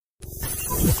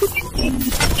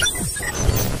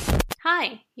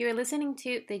Hi, you're listening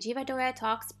to the Jiva Dora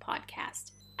Talks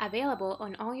podcast, available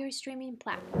on all your streaming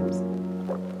platforms.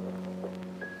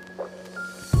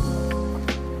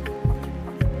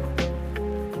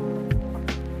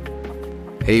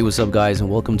 Hey, what's up, guys,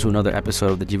 and welcome to another episode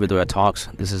of the Jiva Dora Talks.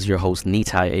 This is your host,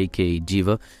 Nitai, aka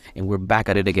Jiva, and we're back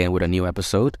at it again with a new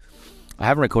episode. I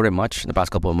haven't recorded much in the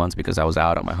past couple of months because I was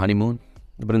out on my honeymoon,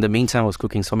 but in the meantime, I was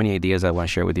cooking so many ideas I want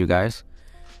to share with you guys,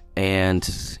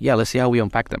 and yeah, let's see how we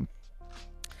unpack them.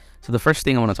 So the first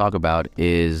thing I want to talk about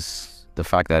is the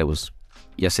fact that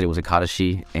yesterday was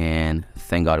Ekadashi, and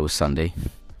thank God it was Sunday.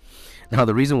 Now,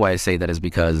 the reason why I say that is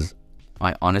because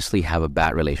I honestly have a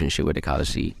bad relationship with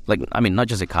Ekadashi. Not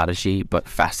just Ekadashi, but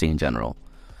fasting in general.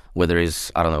 Whether it's,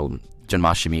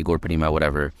 Janmashtami, Gaur Purnima,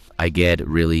 whatever, I get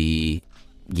really,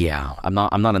 I'm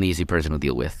not an easy person to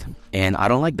deal with. And I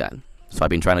don't like that. So I've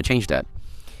been trying to change that.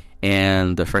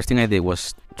 And the first thing I did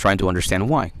was trying to understand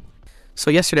why.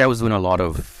 So yesterday I was doing a lot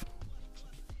of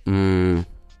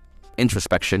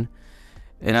introspection,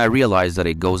 and I realized that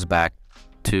it goes back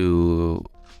to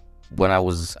when I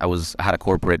had a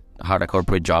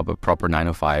corporate job, a proper 9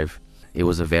 to 5. It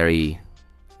was a very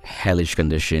hellish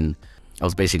condition. I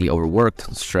was basically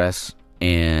overworked, stressed,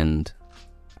 and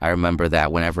I remember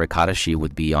that whenever Ekadashi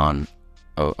would be on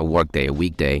a work day, a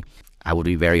weekday, I would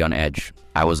be very on edge.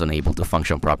 I was unable to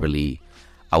function properly.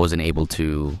 I wasn't able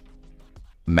to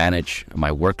manage my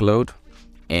workload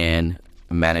and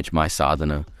manage my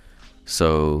sadhana.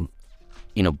 So,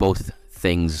 both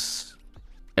things.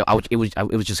 It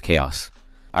was just chaos.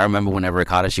 I remember whenever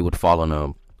Ekadashi would fall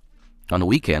on a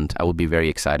weekend, I would be very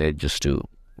excited just to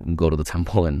go to the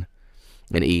temple and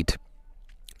eat.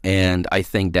 And I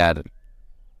think that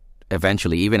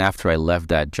eventually, even after I left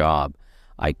that job,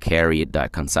 I carried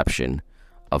that conception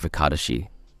of Ekadashi,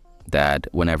 that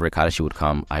whenever Ekadashi would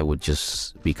come, I would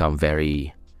just become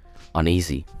very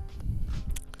uneasy.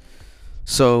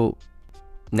 So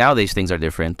nowadays things are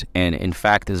different, and in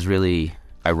fact it's really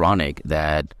ironic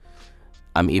that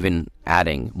I'm even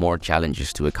adding more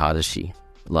challenges to Ekadashi.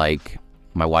 Like,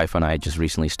 my wife and I just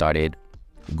recently started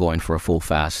going for a full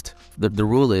fast. The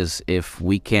rule is, if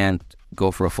we can't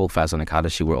go for a full fast on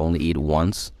Ekadashi, we'll only eat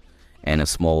once, and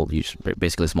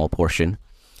basically a small portion.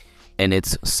 And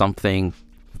it's something,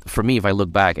 for me, if I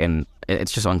look back, and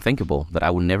it's just unthinkable that I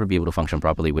would never be able to function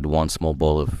properly with one small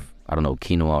bowl of,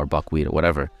 quinoa or buckwheat or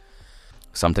whatever.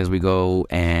 Sometimes we go,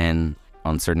 and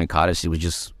on certain Ekadashi, we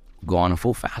just go on a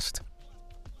full fast.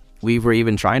 We were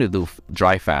even trying to do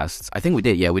dry fasts. I think we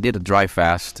did. Yeah, we did a dry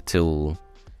fast till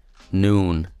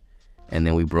noon, and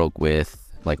then we broke with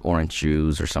like orange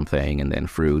juice or something, and then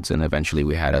fruits, and eventually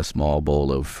we had a small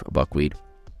bowl of buckwheat.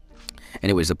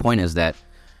 Anyways, the point is that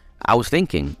I was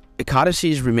thinking,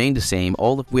 Ekadashis remain the same.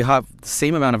 We have the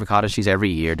same amount of Ekadashis every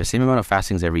year, the same amount of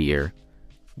fastings every year.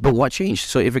 But what changed?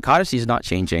 So if Ekadashi is not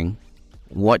changing,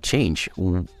 what changed?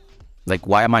 Like,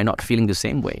 why am I not feeling the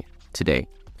same way today?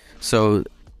 So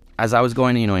as I was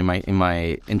going, in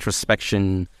my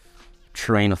introspection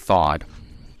train of thought,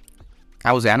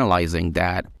 I was analyzing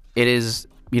that it is,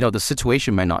 the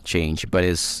situation might not change, but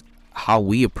it's how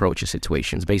we approach the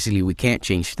situations. Basically, we can't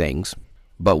change things,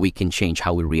 but we can change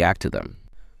how we react to them.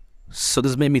 So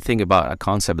this made me think about a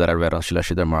concept that I read on Srila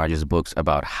Sridhar Maharaj's books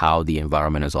about how the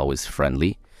environment is always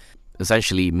friendly.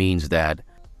 Essentially, it means that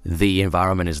the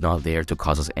environment is not there to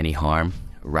cause us any harm.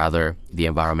 Rather, the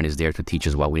environment is there to teach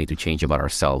us what we need to change about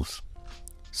ourselves.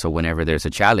 So whenever there's a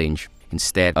challenge,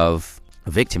 instead of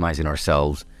victimizing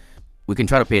ourselves, we can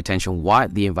try to pay attention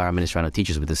what the environment is trying to teach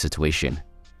us with the situation,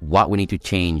 what we need to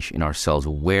change in ourselves,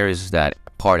 where is that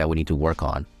part that we need to work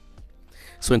on.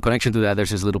 So in connection to that, there's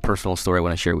this little personal story I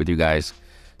want to share with you guys.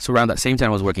 So around that same time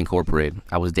I was working corporate,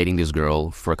 I was dating this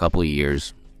girl for a couple of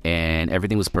years, and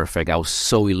everything was perfect. I was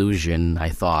so illusioned. I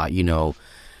thought, we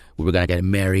were going to get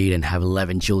married and have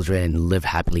 11 children and live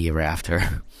happily ever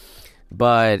after.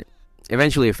 But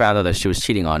eventually I found out that she was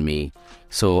cheating on me.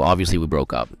 So obviously we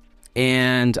broke up.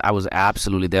 And I was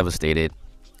absolutely devastated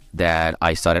that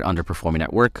I started underperforming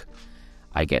at work.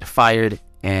 I get fired.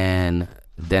 And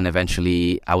then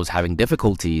eventually I was having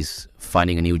difficulties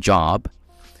finding a new job.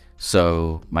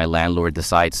 So my landlord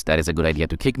decides that it's a good idea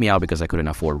to kick me out because I couldn't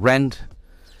afford rent.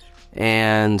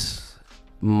 And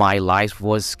my life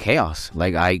was chaos.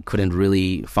 Like, I couldn't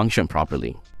really function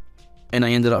properly. And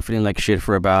I ended up feeling like shit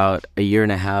for about a year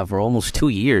and a half or almost 2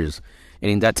 years.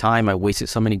 And in that time, I wasted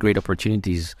so many great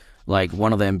opportunities, like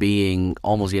one of them being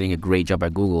almost getting a great job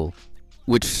at Google,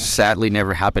 which sadly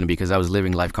never happened because I was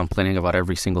living life complaining about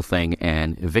every single thing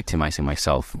and victimizing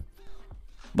myself.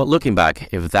 But looking back,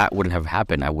 if that wouldn't have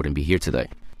happened, I wouldn't be here today.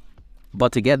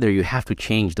 But together, you have to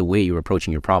change the way you're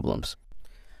approaching your problems.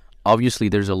 Obviously,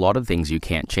 there's a lot of things you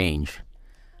can't change,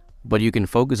 but you can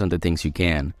focus on the things you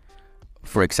can.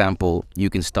 For example, you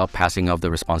can stop passing off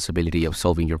the responsibility of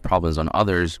solving your problems on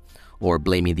others or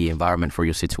blaming the environment for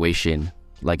your situation.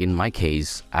 Like in my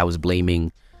case, I was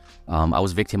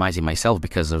victimizing myself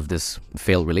because of this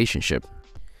failed relationship.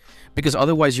 Because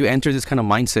otherwise you enter this kind of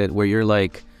mindset where you're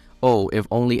like, oh, if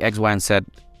only X, Y, and Z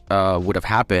would have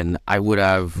happened, I would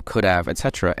have, could have,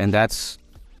 etc. And that's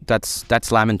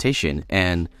lamentation.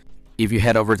 And if you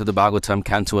head over to the Bhagavatam,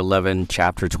 Canto 11,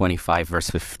 chapter 25, verse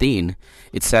 15,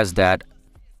 it says that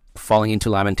falling into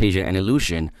lamentation and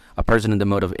illusion, a person in the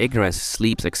mode of ignorance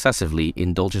sleeps excessively,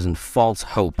 indulges in false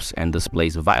hopes, and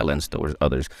displays violence towards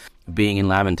others. Being in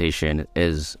lamentation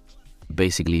is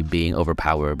basically being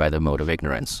overpowered by the mode of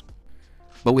ignorance.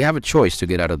 But we have a choice to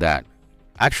get out of that.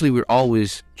 Actually, we're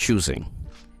always choosing.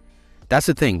 That's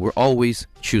the thing. We're always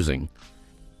choosing.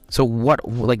 So what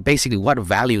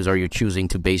values are you choosing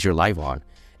to base your life on?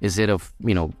 Is it a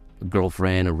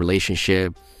girlfriend, a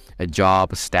relationship, a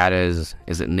job, a status?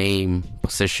 Is it name,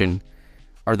 position?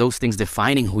 Are those things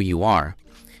defining who you are?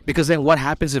 Because then what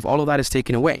happens if all of that is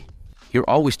taken away? You're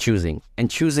always choosing, and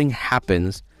choosing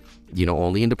happens,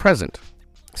 only in the present.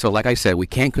 So like I said, we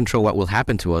can't control what will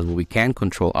happen to us, but we can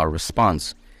control our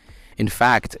response. In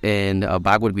fact, in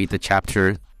Bhagavad Gita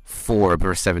chapter 4,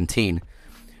 verse 17,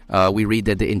 we read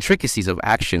that the intricacies of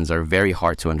actions are very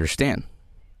hard to understand.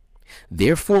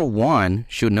 Therefore, one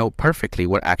should know perfectly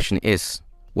what action is,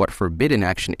 what forbidden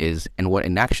action is, and what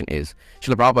inaction is.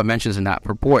 Srila Prabhupada mentions in that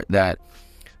purport that,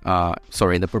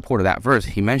 in the purport of that verse,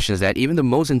 he mentions that even the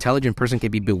most intelligent person can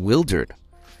be bewildered.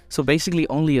 So basically,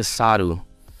 only a sadhu,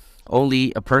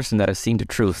 only a person that has seen the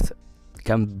truth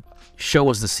can show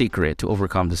us the secret to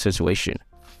overcome the situation.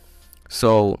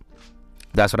 So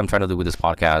that's what I'm trying to do with this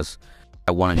podcast.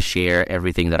 I want to share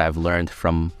everything that I've learned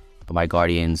from my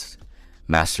guardians,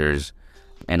 masters,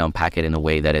 and unpack it in a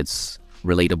way that it's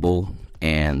relatable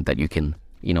and that you can,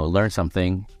 learn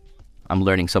something. I'm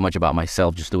learning so much about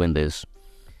myself just doing this.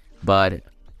 But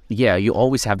yeah, you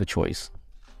always have the choice.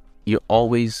 If you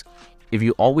always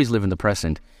live in the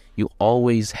present, you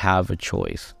always have a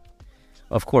choice.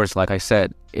 Of course, like I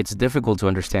said, it's difficult to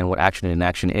understand what action and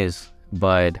inaction is,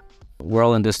 but we're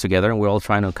all in this together and we're all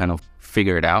trying to kind of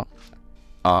figure it out.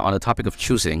 On the topic of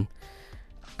choosing,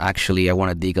 actually, I want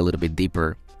to dig a little bit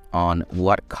deeper on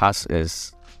what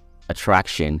causes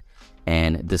attraction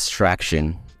and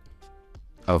distraction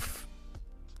of,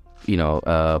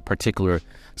 a particular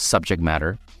subject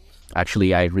matter.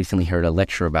 Actually, I recently heard a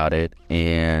lecture about it,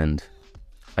 and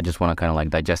I just want to kind of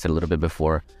digest it a little bit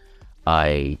before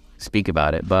I speak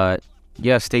about it. But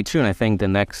yeah, stay tuned. I think the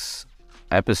next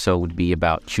episode would be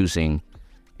about choosing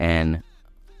and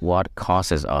what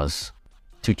causes us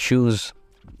to choose,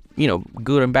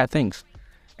 good and bad things.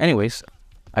 Anyways,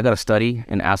 I got to study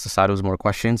and ask the sadhus more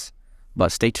questions,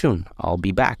 but stay tuned. I'll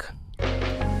be back.